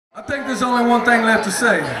think there's only one thing left to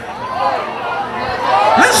say.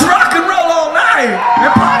 Let's rock and roll all night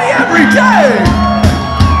and party every day.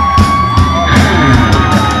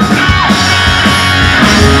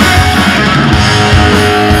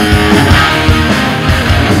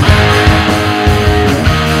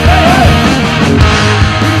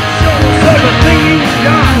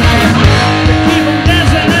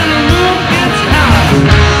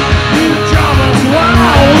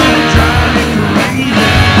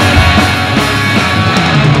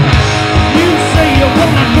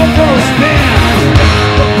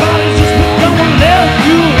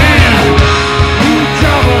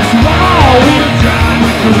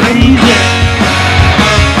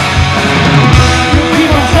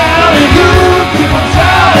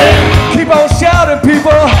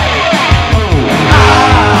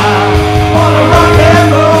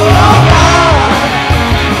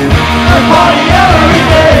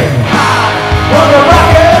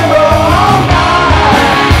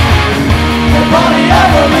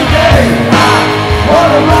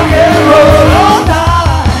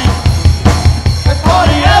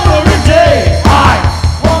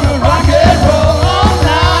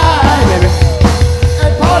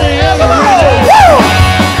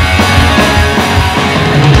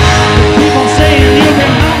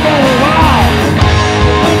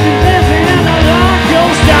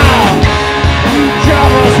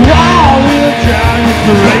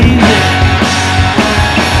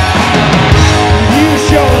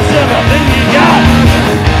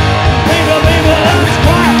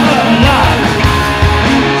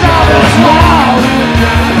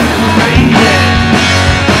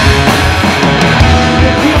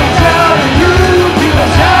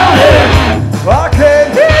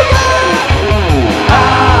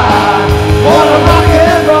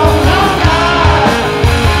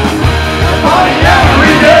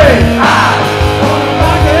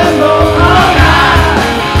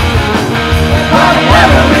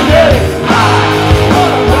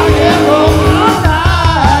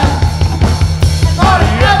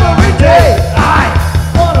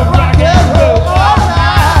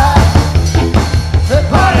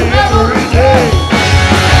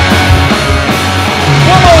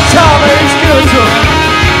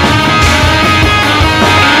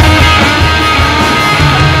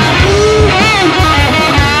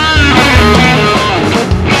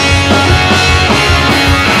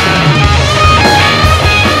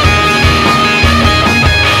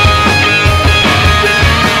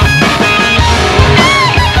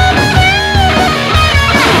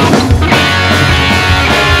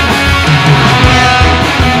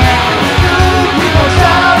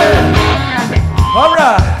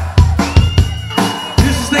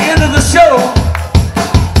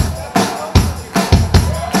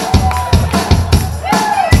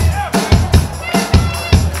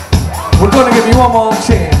 We're gonna give you one more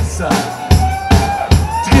chance to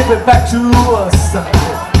give it back to us.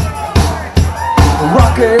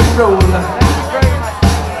 Rock and roll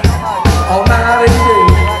all night and day.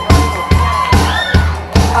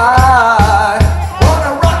 I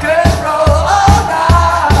wanna rock and roll all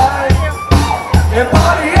night and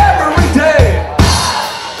party every day.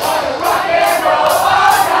 Wanna rock and roll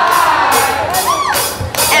all night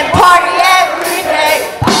and party every day.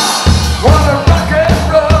 Wanna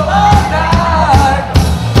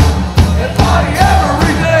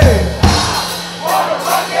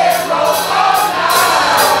rock and roll.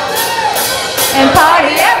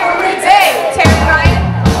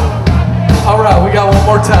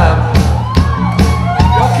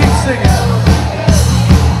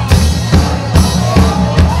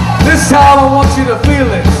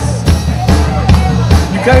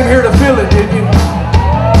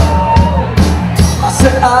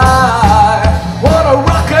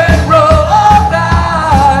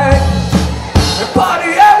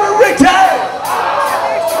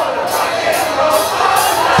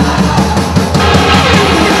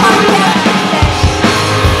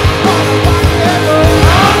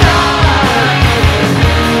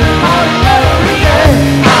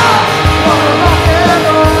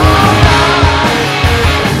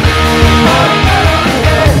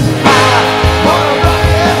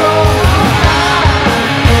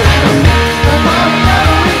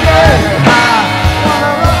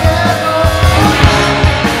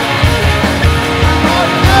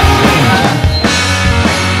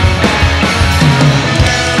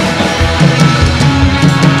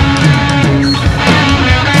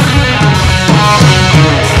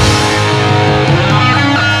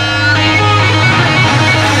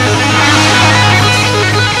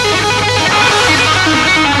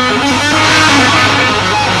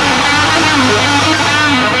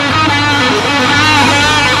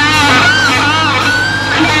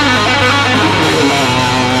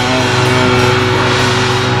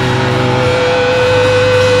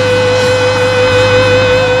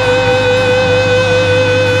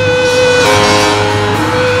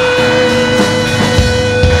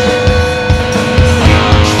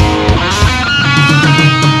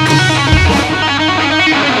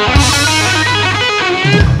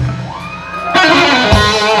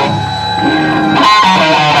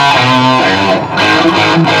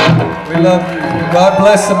 love you. God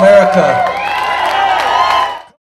bless America.